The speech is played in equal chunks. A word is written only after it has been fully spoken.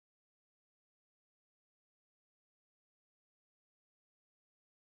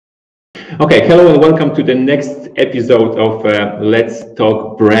Okay, hello and welcome to the next episode of Let's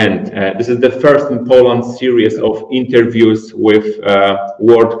Talk Brand. This is the first in Poland series of interviews with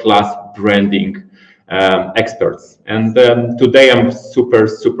world-class branding experts. And today I'm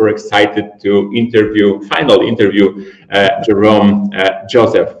super excited to finally interview Jerome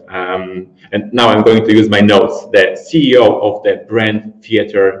Joseph. And now I'm going to use my notes, the CEO of the Brand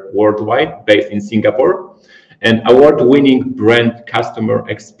Theater Worldwide, based in Singapore, an award-winning brand customer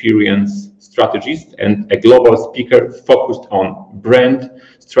experience strategist and a global speaker focused on brand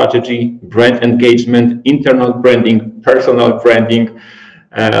strategy, brand engagement, internal branding, personal branding,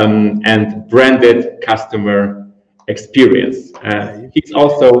 and branded customer experience. He's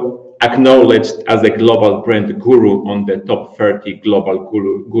also acknowledged as a global brand guru on the top 30 global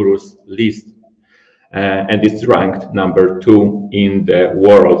gurus list, and is ranked number 2 in the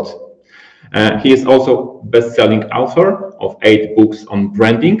world. He is also best-selling author of 8 books on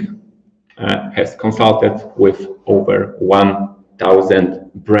branding, has consulted with over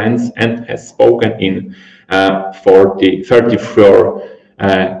 1,000 brands, and has spoken in 34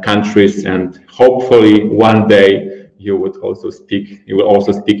 countries. And hopefully one day you will also speak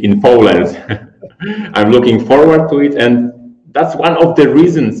in Poland. I'm looking forward to it, and that's one of the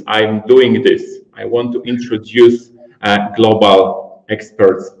reasons I'm doing this. I want to introduce global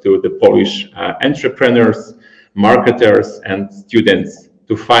experts to the Polish entrepreneurs, marketers, and students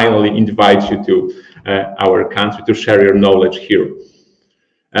to finally invite you to our country to share your knowledge here.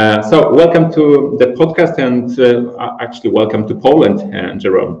 So welcome to the podcast, and actually welcome to Poland,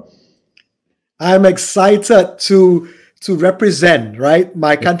 Jerome. I'm excited to represent, right,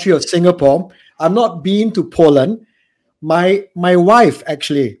 my country of Singapore. I've not been to Poland. My wife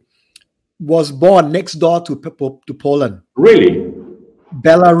actually was born next door to Poland. Really?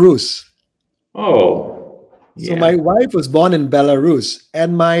 Belarus. Oh, yeah. So my wife was born in Belarus,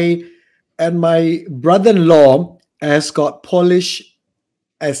 and my brother-in-law has got Polish.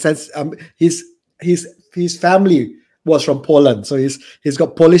 His family was from Poland, so he's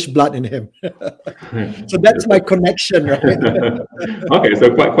got Polish blood in him. So that's my connection, right? Okay, so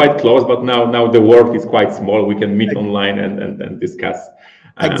quite close, but now the world is quite small. We can meet online and discuss.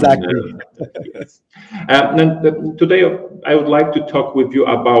 Exactly. Yes. And today I would like to talk with you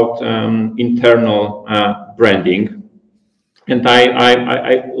about internal branding, and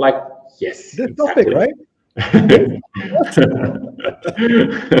I like this topic, right? And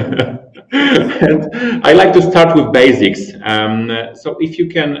I like to start with basics. So if you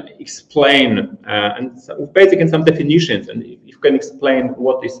can explain with basic and some definitions, and if you can explain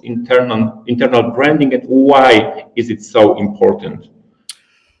what is internal branding and why is it so important.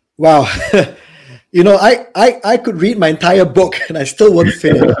 Wow. I could read my entire book and I still won't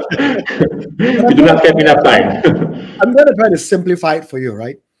finish. You do not have enough time. I'm going to try to simplify it for you,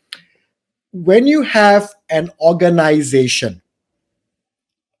 right? When you have an organization,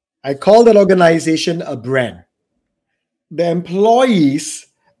 I call that organization a brand. The employees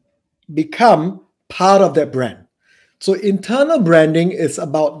become part of that brand. So internal branding is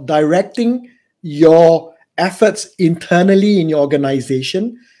about directing your efforts internally in your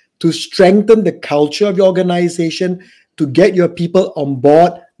organization to strengthen the culture of your organization, to get your people on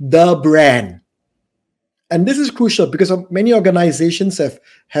board the brand. And this is crucial because many organizations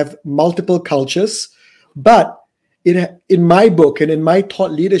have multiple cultures, but in my book and in my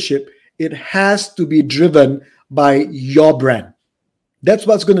thought leadership, it has to be driven by your brand. That's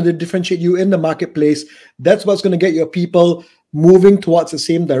what's going to differentiate you in the marketplace. That's what's going to get your people moving towards the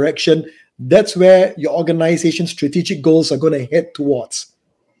same direction. That's where your organization's strategic goals are going to head towards.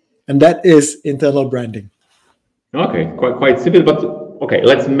 And that is internal branding. Okay, quite simple, but okay,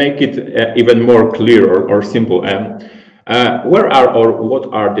 let's make it even more clear or simple. What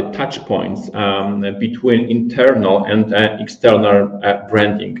are the touch points between internal and external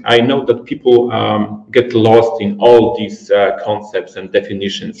branding? I know that people get lost in all these concepts and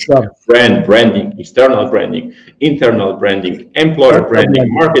definitions. Sure. Branding, external branding, internal branding, employer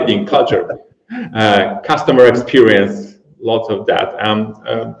branding, marketing, culture, customer experience, lots of that.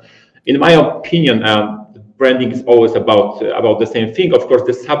 In my opinion, branding is always about the same thing. Of course,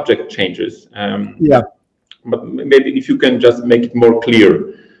 the subject changes. But maybe if you can just make it more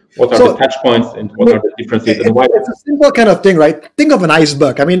clear, what are the touch points and what are the differences and why? It's a simple kind of thing, right? Think of an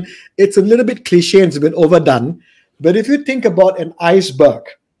iceberg. I mean, it's a little bit cliche and it's a bit overdone. But if you think about an iceberg,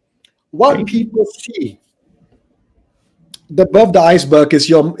 what people see above the iceberg is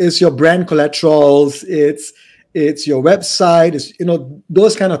your brand collaterals, it's your website, it's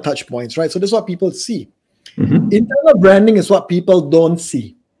those kind of touch points, right? So that's what people see. Mm-hmm. Internal branding is what people don't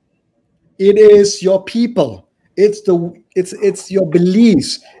see. It is your people. It's your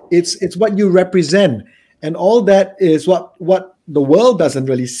beliefs. It's what you represent, and all that is what the world doesn't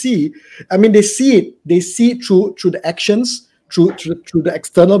really see. I mean, they see it through the actions, through the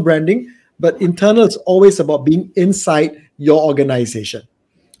external branding, but internal is always about being inside your organization.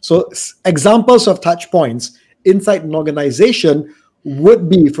 So examples of touch points inside an organization would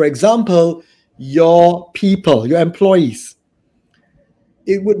be, for example, your people, your employees.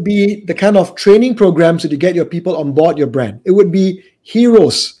 It would be the kind of training programs that you get your people on board your brand. It would be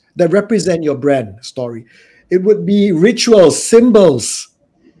heroes that represent your brand story. It would be rituals, symbols.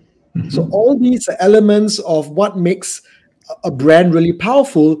 So all these elements of what makes a brand really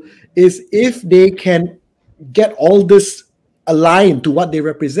powerful is if they can get all this aligned to what they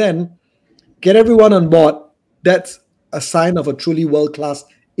represent, get everyone on board, that's a sign of a truly world-class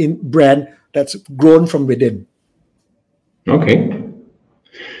brand that's grown from within. Okay.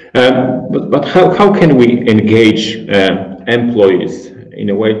 But how can we engage employees in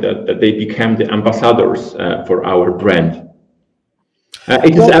a way that they become the ambassadors for our brand?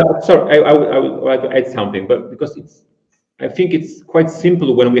 Sorry, I would like to add something, but because I think it's quite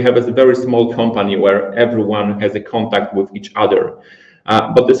simple when we have a very small company where everyone has a contact with each other.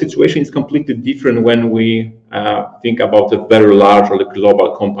 But the situation is completely different when we think about a very large or a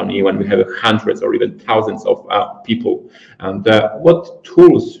global company, when we have hundreds or even thousands of people. And what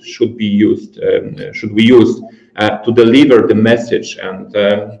tools should we use to deliver the message and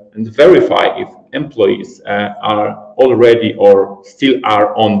verify if employees are already or still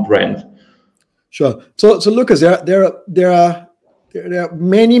are on brand? Sure. So Lucas, there are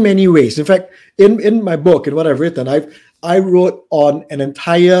many ways. In fact, in my book and what I've written, I wrote on an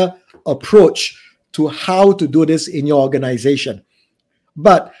entire approach to how to do this in your organization.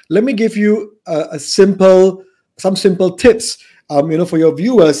 But let me give you some simple tips, for your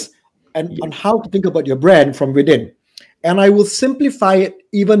viewers and on how to think about your brand from within. And I will simplify it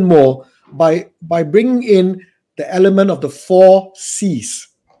even more by bringing in the element of the 4 C's.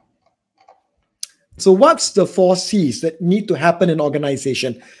 So what's the 4 C's that need to happen in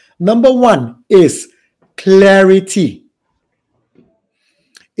organization? Number 1 is clarity.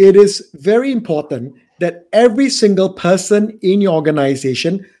 It is very important that every single person in your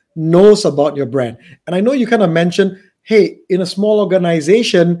organization knows about your brand. And I know you kind of mentioned, hey, in a small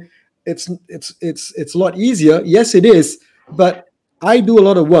organization, it's a lot easier. Yes, it is. But I do a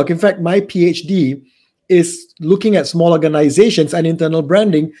lot of work. In fact, my PhD is looking at small organizations and internal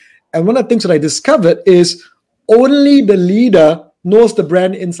branding. And one of the things that I discovered is only the leader knows the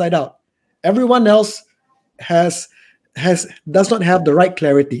brand inside out. Everyone else does not have the right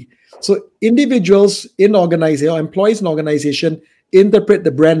clarity. So individuals in organization or employees in organization interpret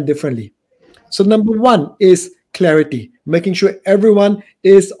the brand differently. So number 1 is clarity, making sure everyone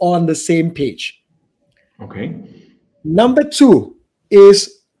is on the same page. Okay. Number 2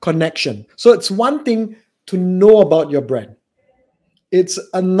 is connection. So it's one thing to know about your brand. It's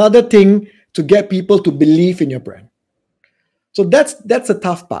another thing to get people to believe in your brand. So that's a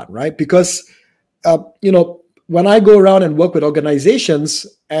tough part, right? Because when I go around and work with organizations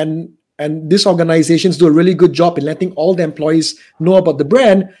and these organizations do a really good job in letting all the employees know about the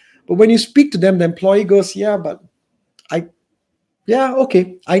brand, but when you speak to them, the employee goes, okay,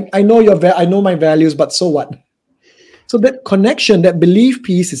 I know I know my values, but so what? So that connection, that belief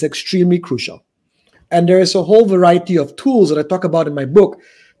piece is extremely crucial. And there is a whole variety of tools that I talk about in my book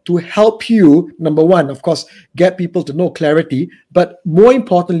to help you, number 1, of course, get people to know clarity, but more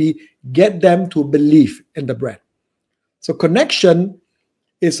importantly, get them to believe in the brand. So connection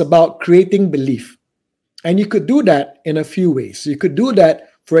is about creating belief. And you could do that in a few ways. You could do that,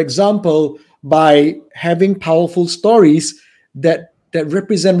 for example, by having powerful stories that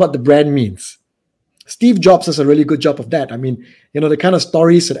represent what the brand means. Steve Jobs does a really good job of that. I mean, the kind of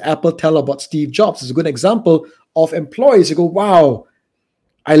stories that Apple tell about Steve Jobs is a good example of employees who go, wow,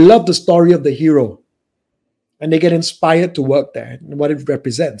 I love the story of the hero. And they get inspired to work there and what it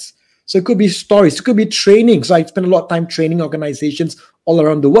represents. So it could be stories, it could be training. So I spend a lot of time training organizations all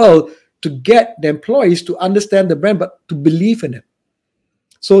around the world to get the employees to understand the brand, but to believe in it.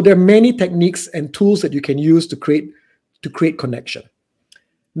 So there are many techniques and tools that you can use to create connection.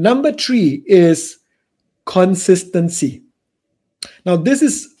 Number 3 is consistency. Now, this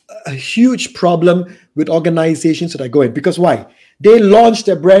is a huge problem with organizations that I go in. Because why? They launch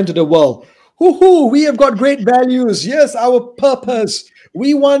their brand to the world. We have got great values. Yes, our purpose.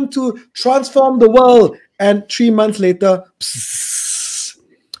 We want to transform the world. And 3 months later,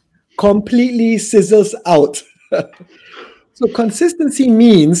 completely sizzles out. So consistency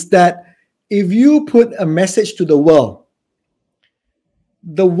means that if you put a message to the world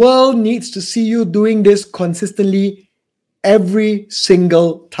needs to see you doing this consistently every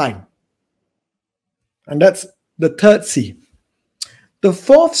single time. And that's the third C. The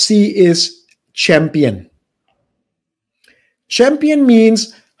fourth C is champion. Champion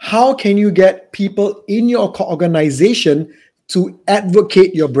means how can you get people in your organization to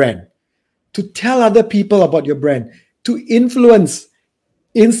advocate your brand, to tell other people about your brand, to influence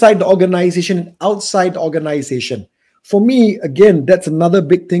inside the organization and outside the organization. For me, again, that's another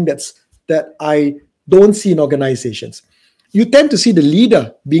big thing that I don't see in organizations. You tend to see the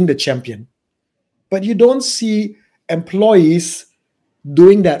leader being the champion, but you don't see employees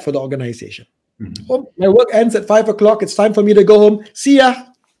doing that for the organization. Oh, my work ends at 5 o'clock. It's time for me to go home. See ya.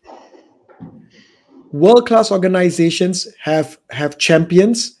 World-class organizations have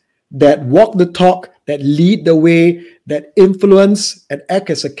champions that walk the talk, that lead the way, that influence and act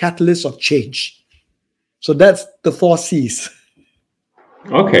as a catalyst of change. So that's the 4 C's.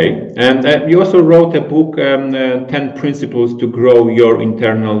 Okay. And you also wrote a book, 10 Principles to Grow Your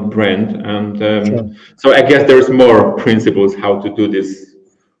Internal Brand. And Sure. So I guess there's more principles how to do this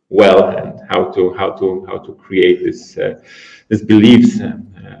well and how to create this beliefs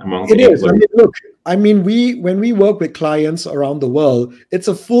among it the is. I mean, look, when we work with clients around the world, it's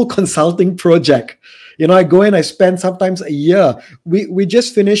a full consulting project. I go in, I spend sometimes a year. We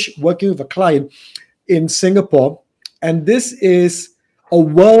just finished working with a client in Singapore, and this is a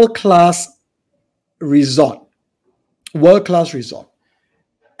world-class resort.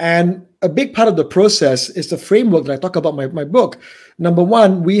 And a big part of the process is the framework that I talk about in my book. Number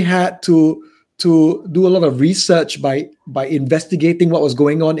one, we had to do a lot of research by investigating what was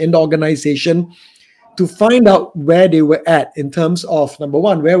going on in the organization to find out where they were at in terms of, number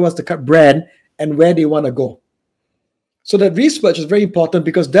one, where was the brand and where they want to go. So that research is very important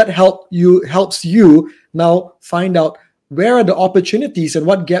because that helps you now find out where are the opportunities and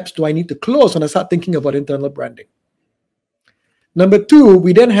what gaps do I need to close when I start thinking about internal branding. Number two,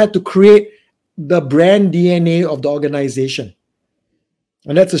 we then had to create the brand DNA of the organization.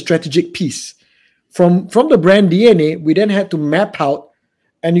 And that's a strategic piece. From the brand DNA, we then had to map out,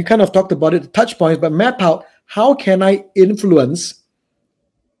 and you kind of talked about it, the touch points, but map out how can I influence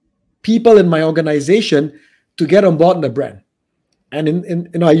people in my organization to get on board in the brand.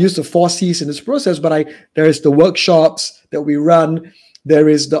 And I use the 4 C's in this process, but there is the workshops that we run, there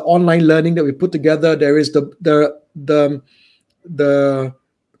is the online learning that we put together, there is the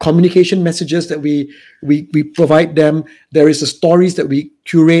communication messages that we provide them, there is the stories that we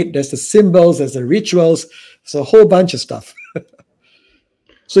curate, there's the symbols, there's the rituals, it's a whole bunch of stuff.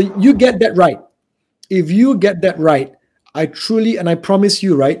 So you get that right. If you get that right, I promise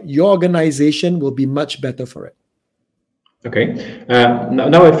you, right, your organization will be much better for it. Okay.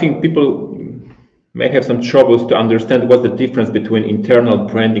 Now I think people may have some troubles to understand what's the difference between internal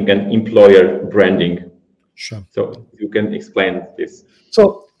branding and employer branding. Sure. So you can explain this.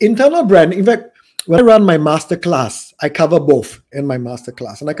 So internal branding, in fact, when I run my masterclass, I cover both in my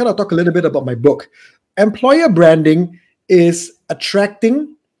masterclass. And I kind of talk a little bit about my book. Employer branding is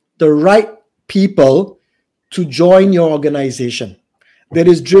attracting the right people to join your organization that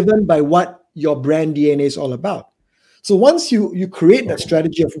is driven by what your brand DNA is all about. So once you create that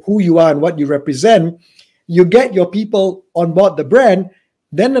strategy of who you are and what you represent, you get your people on board the brand,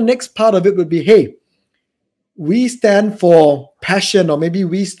 then the next part of it would be, hey, we stand for passion, or maybe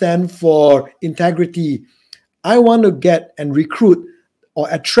we stand for integrity. I want to get and recruit or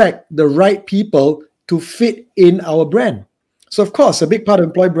attract the right people to fit in our brand. So of course, a big part of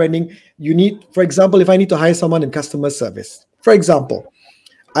employee branding, you need, for example, if I need to hire someone in customer service, for example,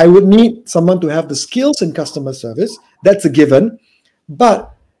 I would need someone to have the skills in customer service. That's a given.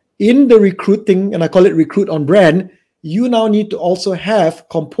 But in the recruiting, and I call it recruit on brand, you now need to also have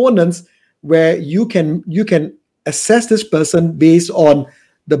components where you can assess this person based on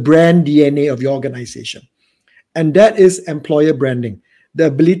the brand DNA of your organization. And that is employer branding, the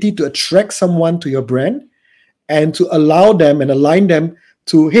ability to attract someone to your brand and to allow them and align them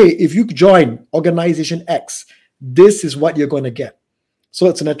to, hey, if you join organization X, this is what you're going to get. So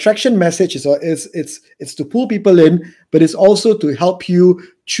it's an attraction message. It's to pull people in, but it's also to help you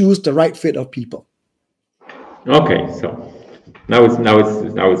choose the right fit of people. Okay, so now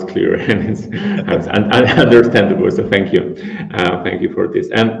it's clear and it's understandable. So thank you for this.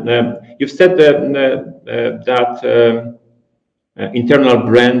 And you've said that internal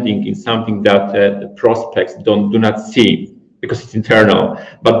branding is something that the prospects do not see because it's internal,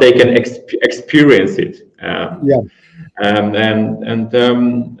 but they can experience it. Yeah. I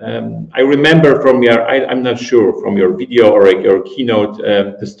remember I'm not sure, from your video or your keynote,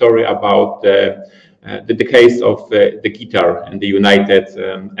 the story about the case of the guitar and the United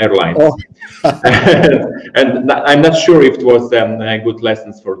Airlines. Oh. And I'm not sure if it was good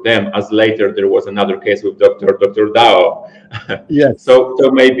lessons for them, as later there was another case with Dr. Dao. Yes. So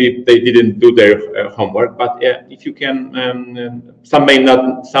maybe they didn't do their homework, but if you can, some may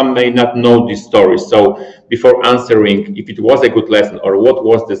not know these stories. So before answering if it was a good lesson or what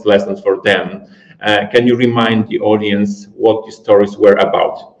was this lesson for them, can you remind the audience what the stories were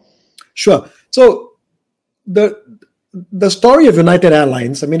about? Sure. So the story of United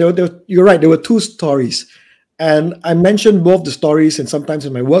Airlines, I mean, you're right, there were two stories. And I mentioned both the stories and sometimes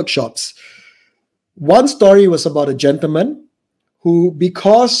in my workshops. One story was about a gentleman who,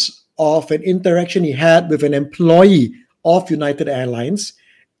 because of an interaction he had with an employee of United Airlines,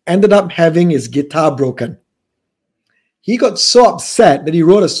 ended up having his guitar broken. He got so upset that he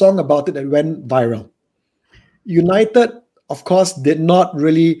wrote a song about it that went viral. United, of course, did not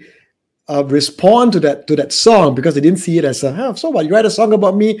really respond to that song because they didn't see it as so what, you write a song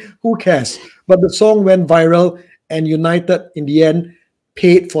about me, who cares? But the song went viral, and United in the end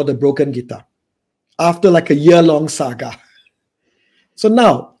paid for the broken guitar after like a year-long saga. So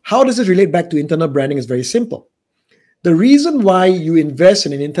now, how does it relate back to internal branding? Is very simple. The reason why you invest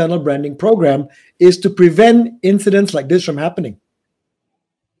in an internal branding program is to prevent incidents like this from happening.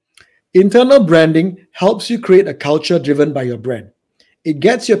 Internal branding helps you create a culture driven by your brand. It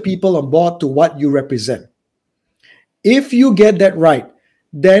gets your people on board to what you represent. If you get that right,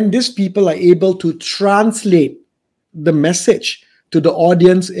 then these people are able to translate the message to the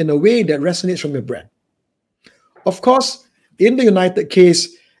audience in a way that resonates from your brand. Of course, in the United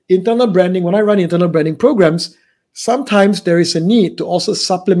case, internal branding, when I run internal branding programs, sometimes there is a need to also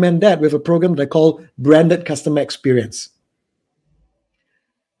supplement that with a program that I call Branded Customer Experience.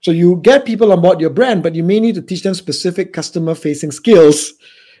 So you get people on board your brand, but you may need to teach them specific customer-facing skills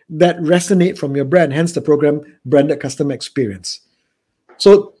that resonate from your brand, hence the program Branded Customer Experience.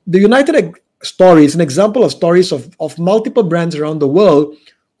 So the United story is an example of stories of multiple brands around the world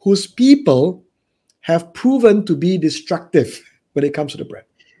whose people have proven to be destructive when it comes to the brand.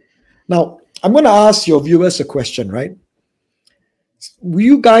 Now, I'm going to ask your viewers a question, right?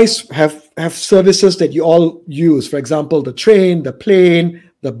 You guys have services that you all use. For example, the train, the plane,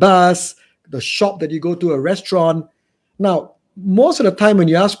 the bus, the shop that you go to, a restaurant. Now, most of the time when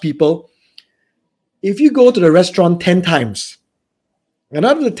you ask people, if you go to the restaurant 10 times, and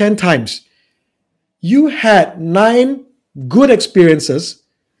out of the 10 times, you had 9 good experiences,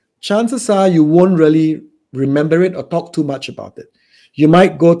 chances are you won't really remember it or talk too much about it. You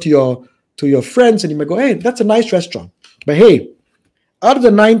might go to your friends and you might go, hey, that's a nice restaurant. But hey, out of the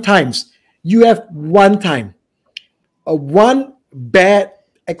 9 times, you have 1 time, one bad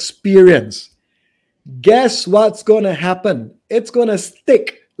experience. Guess what's going to happen? It's going to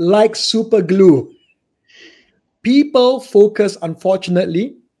stick like super glue. People focus,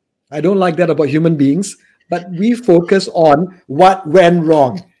 unfortunately, I don't like that about human beings, but we focus on what went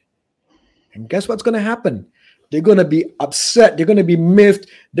wrong. And guess what's going to happen? They're going to be upset. They're going to be miffed.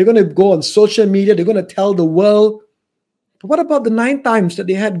 They're going to go on social media. They're going to tell the world. But what about the 9 times that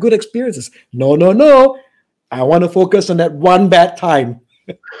they had good experiences? No. I want to focus on that 1 bad time.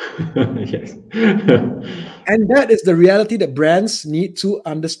 Yes. And that is the reality that brands need to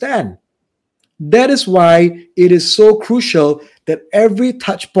understand. That is why it is so crucial that every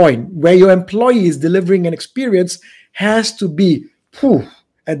touch point where your employee is delivering an experience has to be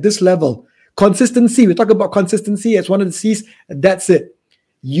at this level. Consistency. We talk about consistency as one of the C's. That's it.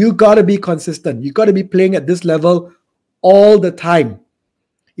 You got to be consistent. You got to be playing at this level all the time.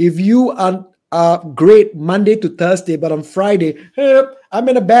 If you are great Monday to Thursday, but on Friday, hey, I'm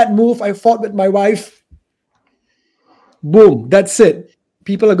in a bad mood, I fought with my wife. Boom, that's it.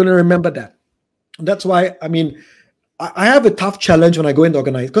 People are going to remember that. That's why, I mean, I have a tough challenge when I go into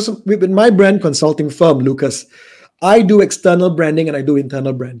organize, because with my brand consulting firm, Lucas, I do external branding and I do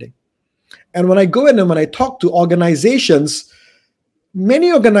internal branding. And when I go in and when I talk to organizations,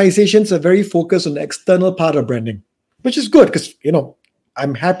 many organizations are very focused on the external part of branding, which is good because,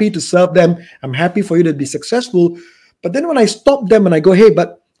 I'm happy to serve them. I'm happy for you to be successful. But then when I stop them and I go, hey,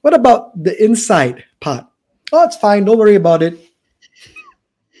 but what about the inside part? Oh, it's fine. Don't worry about it.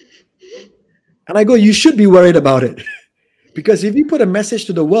 And I go, you should be worried about it. Because if you put a message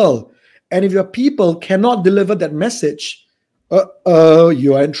to the world and if your people cannot deliver that message,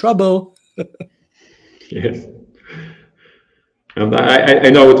 you are in trouble. Yes. And I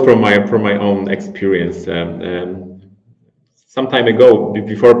know it from my own experience. Some time ago,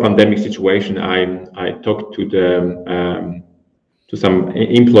 before pandemic situation, I talked to some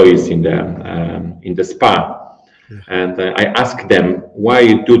employees in the spa, And I asked them, why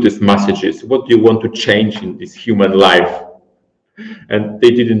you do these messages? What do you want to change in this human life? And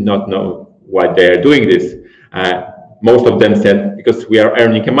they did not know why they are doing this. Most of them said, because we are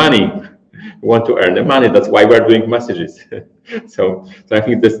earning money. We want to earn the money. That's why we're doing messages. So I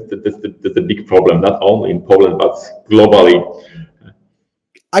think that's a big problem, not only in Poland, but globally.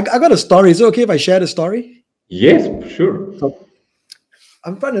 I got a story. Is it okay if I share the story? Yes, sure. So,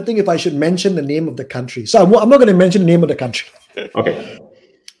 I'm trying to think if I should mention the name of the country. So I'm not going to mention the name of the country. Okay.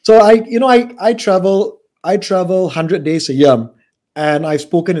 So I travel 100 days a year, and I've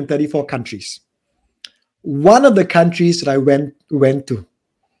spoken in 34 countries. One of the countries that I went to,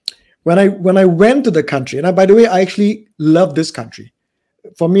 when I went to the country, and by the way, I actually love this country.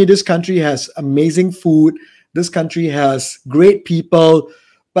 For me, this country has amazing food. This country has great people.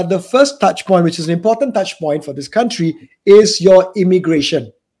 But the first touch point, which is an important touch point for this country, is your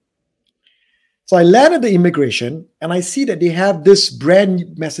immigration. So I land at the immigration and I see that they have this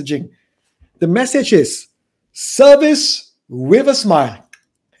brand messaging. The message is service with a smile.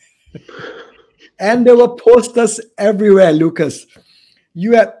 And there were posters everywhere, Lucas.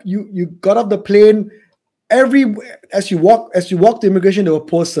 You got off the plane, as you walk to immigration, there were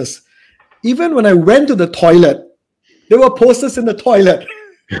posters. Even when I went to the toilet, there were posters in the toilet.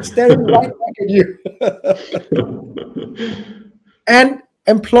 Staring right back at you. And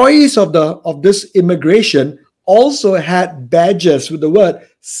employees of this immigration also had badges with the word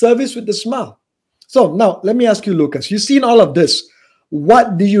service with a smile. So now let me ask you, Lucas, you've seen all of this.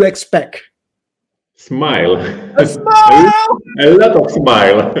 What do you expect? Smile. A smile! A lot of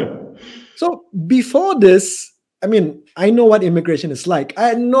smile. So before this, I know what immigration is like. I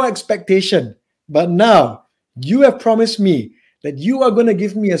had no expectation. But now you have promised me that you are going to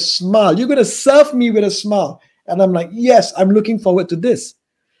give me a smile. You're going to serve me with a smile. And I'm like, yes, I'm looking forward to this.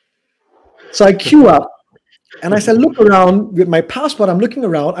 So I queue up and I said, look around with my passport. I'm looking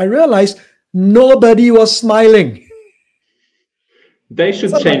around. I realized nobody was smiling. They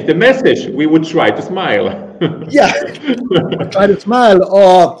should change the message. We would try to smile. Yeah, try to smile,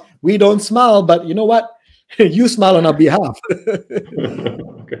 or we don't smile, but you know what? You smile on our behalf.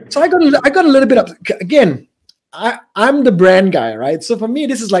 Okay. So I got a little bit of, again, I'm the brand guy, right? So for me,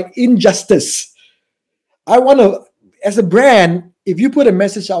 this is like injustice. I want to, as a brand, if you put a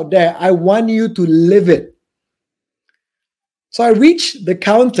message out there, I want you to live it. So I reached the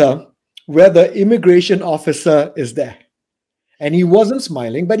counter where the immigration officer is there. And he wasn't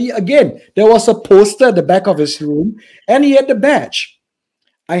smiling, but there was a poster at the back of his room, and he had the badge.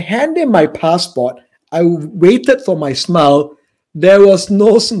 I handed him my passport. I waited for my smile. There was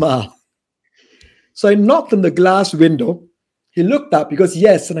no smile. So I knocked on the glass window. He looked up because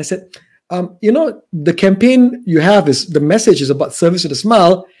yes, and I said, the campaign you have is, the message is about service with a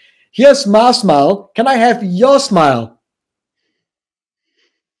smile. Here's my smile. Can I have your smile?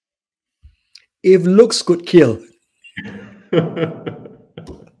 If looks could kill.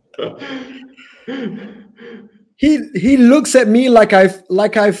 He looks at me like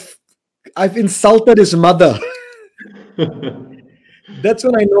I've insulted his mother. That's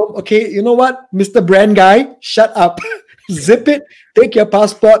when I know, okay, you know what, Mr. Brand Guy, shut up. Zip it, take your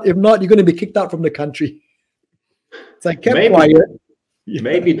passport. If not, you're going to be kicked out from the country. So I kept quiet.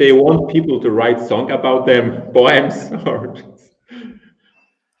 Maybe they want people to write songs about them, poems.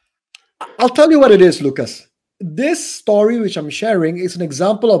 I'll tell you what it is, Lucas. This story which I'm sharing is an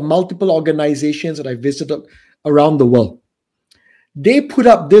example of multiple organizations that I visited around the world. They put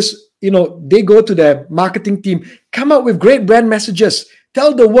up this, they go to their marketing team, come up with great brand messages,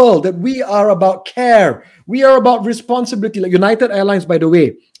 tell the world that we are about care, we are about responsibility. Like United Airlines, by the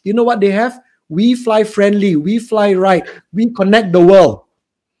way, you know what they have? We fly friendly, we fly right, we connect the world.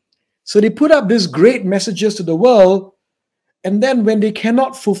 So they put up these great messages to the world, and then when they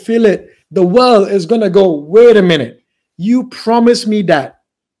cannot fulfill it, the world is going to go, wait a minute, you promised me that.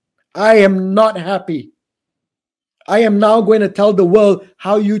 I am not happy. I am now going to tell the world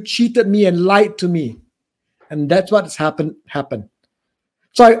how you cheated me and lied to me. And that's what's happened.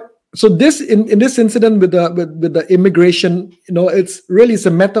 So this in this incident with the immigration, it's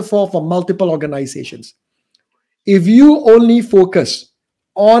a metaphor for multiple organizations. If you only focus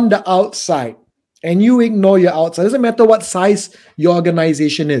on the outside and you ignore your outside, doesn't matter what size your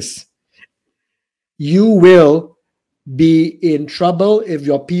organization is, you will be in trouble if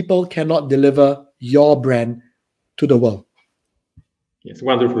your people cannot deliver your brand to the world. Yes,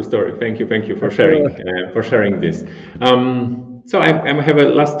 wonderful story. Thank you for sharing this. So I have a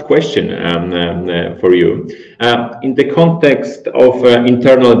last question for you. In the context of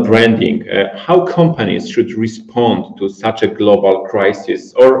internal branding, how companies should respond to such a global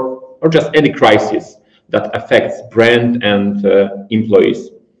crisis, or just any crisis that affects brand and employees?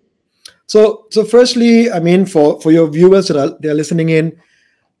 So firstly, I mean, for your viewers they're listening in,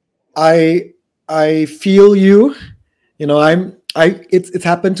 I feel you. You know, it's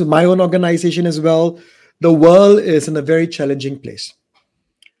happened to my own organization as well. The world is in a very challenging place.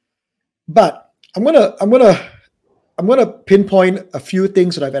 But I'm gonna pinpoint a few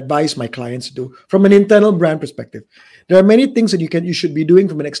things that I've advised my clients to do from an internal brand perspective. There are many things that you should be doing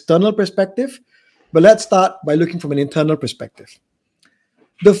from an external perspective, but let's start by looking from an internal perspective.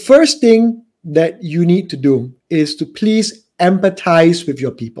 The first thing that you need to do is to please empathize with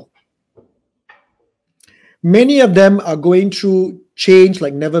your people. Many of them are going through change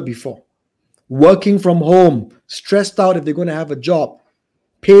like never before. Working from home, stressed out if they're going to have a job,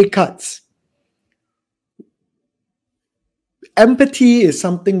 pay cuts. Empathy is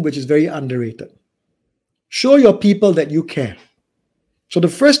something which is very underrated. Show your people that you care. So the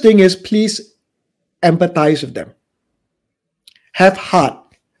first thing is please empathize with them. Have heart.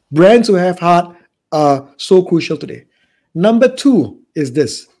 Brands who have heart are so crucial today. Number two is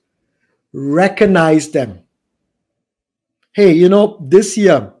this. Recognize them. Hey, you know, this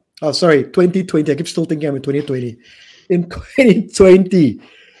year, 2020, I keep still thinking I'm in 2020. In 2020,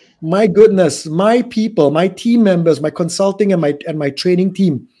 my goodness, my people, my team members, my consulting and my training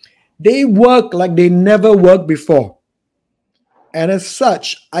team, they work like they never worked before. And as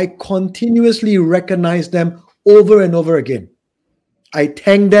such, I continuously recognize them over and over again. I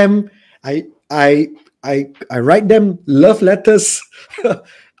thank them. I write them love letters,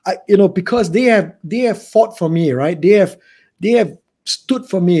 because they have fought for me, right? They have stood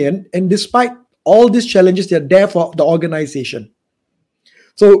for me, and despite all these challenges, they're there for the organization.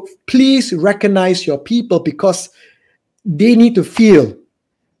 So please recognize your people because they need to feel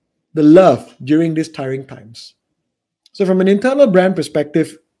the love during these tiring times. So from an internal brand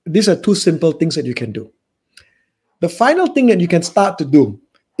perspective, these are two simple things that you can do. The final thing that you can start to do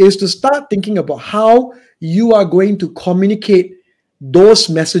is to start thinking about how you are going to communicate those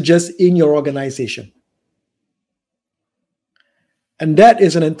messages in your organization. And that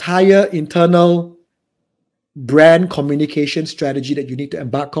is an entire internal brand communication strategy that you need to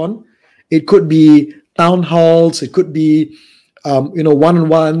embark on. It could be town halls, it could be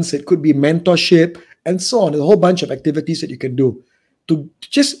one-on-ones, it could be mentorship, and so on. There's a whole bunch of activities that you can do to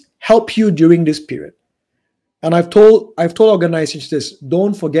just help you during this period. And I've told organizations this: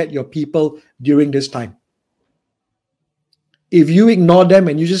 don't forget your people during this time. If you ignore them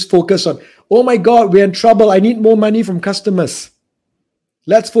and you just focus on, oh my God, we're in trouble, I need more money from customers.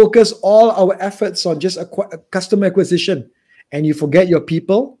 Let's focus all our efforts on just customer acquisition, and you forget your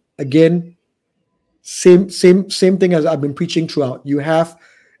people. Again, same thing as I've been preaching throughout.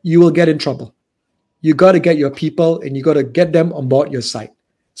 You will get in trouble. You got to get your people and you got to get them on board your site,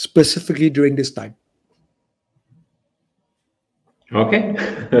 specifically during this time. Okay.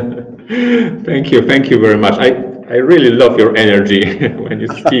 Thank you very much. I really love your energy when you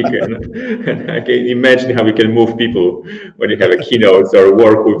speak, and I can imagine how you can move people when you have a keynotes or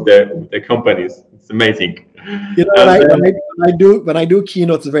work with the companies. It's amazing. You know, when I do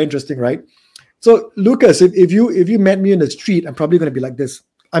keynotes, it's very interesting, right? So Lucas, if you met me in the street, I'm probably going to be like this.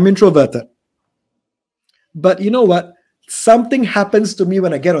 I'm introverted, but you know what? Something happens to me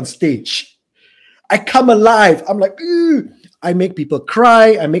when I get on stage. I come alive. I'm like, ooh. I make people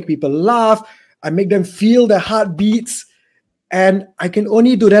cry. I make people laugh. I make them feel their heartbeats. And I can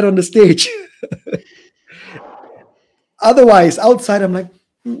only do that on the stage. Otherwise, outside, I'm like,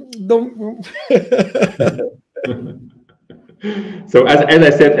 don't. So as I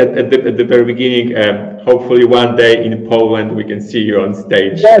said at the very beginning, hopefully one day in Poland, we can see you on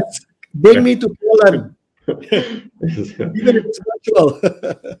stage. Yes, bring me to Poland. Even if it's virtual.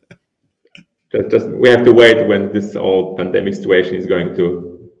 We have to wait when this whole pandemic situation is going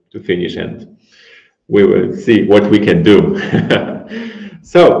to finish, and we will see what we can do.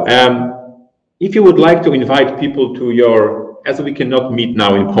 So if you would like to invite people to your, as we cannot meet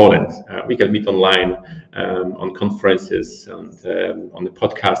now in Poland, we can meet online on conferences and on the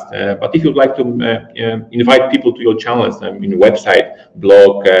podcast, but if you'd like to invite people to your channels, website,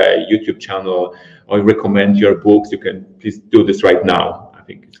 blog, YouTube channel, or recommend your books, you can please do this right now. I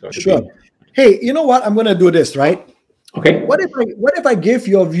think it's going to be. Hey, you know what? I'm going to do this, right? Okay. What if I give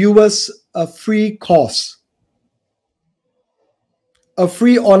your viewers a free course? A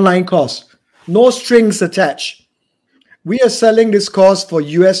free online course. No strings attached. We are selling this course for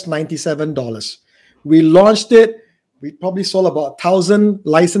US $97. We launched it. We probably sold about 1,000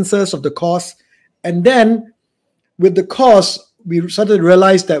 licenses of the course. And then with the course, we started to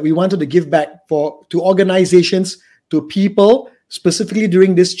realize that we wanted to give back to organizations, to people, specifically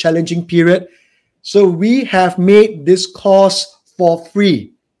during this challenging period. So we have made this course for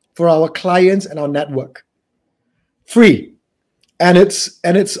free for our clients and our network. Free. And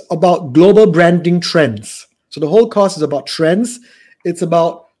it's about global branding trends. So the whole course is about trends. It's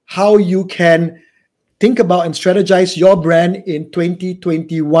about how you can think about and strategize your brand in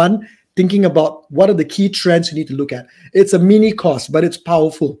 2021, thinking about what are the key trends you need to look at. It's a mini course, but it's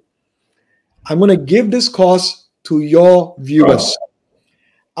powerful. I'm going to give this course to your viewers.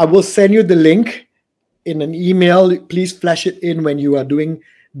 I will send you the link in an email. Please flash it in when you are doing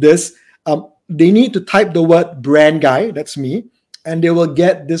this. They need to type the word brand guy, that's me, and they will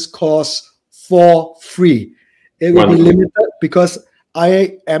get this course for free. It will be limited because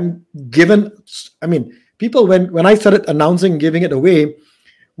I am given, people, when I started announcing giving it away,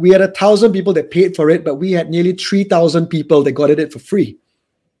 we had 1,000 people that paid for it, but we had nearly 3,000 people that got it for free.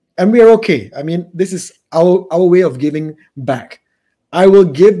 And we are okay. This is our way of giving back. I will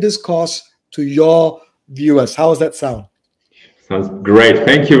give this course to your viewers. How does that sound? Sounds great.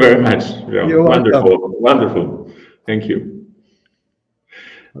 Thank you very much. You're wonderful. welcome. Wonderful. Thank you.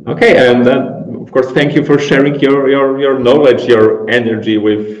 Okay, and of course, thank you for sharing your knowledge, your energy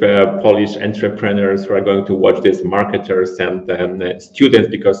with Polish entrepreneurs who are going to watch this, marketers and students,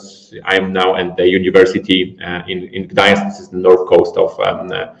 because I am now at the university in Gdańsk. This is the north coast of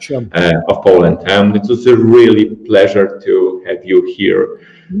Poland. It was a really pleasure to have you here.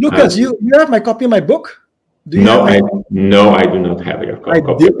 Lucas, you have my copy of my book? No, I do not have your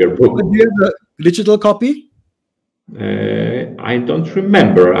copy of your book. Do you have a digital copy? I don't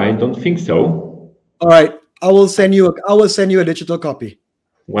remember. I don't think so. All right, I will send you a digital copy.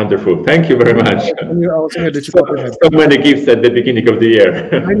 Wonderful. Thank you very much. I'll send you a digital copy. So many gifts at the beginning of the year.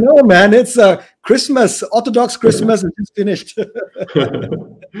 I know, man. It's Christmas. Orthodox Christmas is just finished.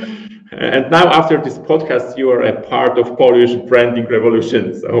 And now, after this podcast, you are a part of Polish branding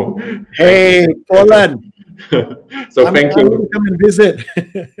revolution. So, hey, Poland. So thank you. I'm going to come and visit.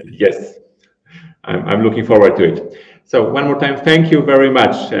 Yes. I'm looking forward to it. So one more time, thank you very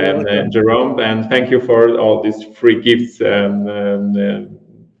much, Jerome, and thank you for all these free gifts. And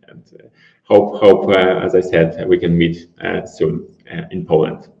hope, as I said, we can meet soon in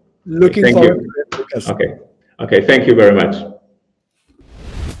Poland. Looking forward to it, Lucas. Okay. Thank you very much.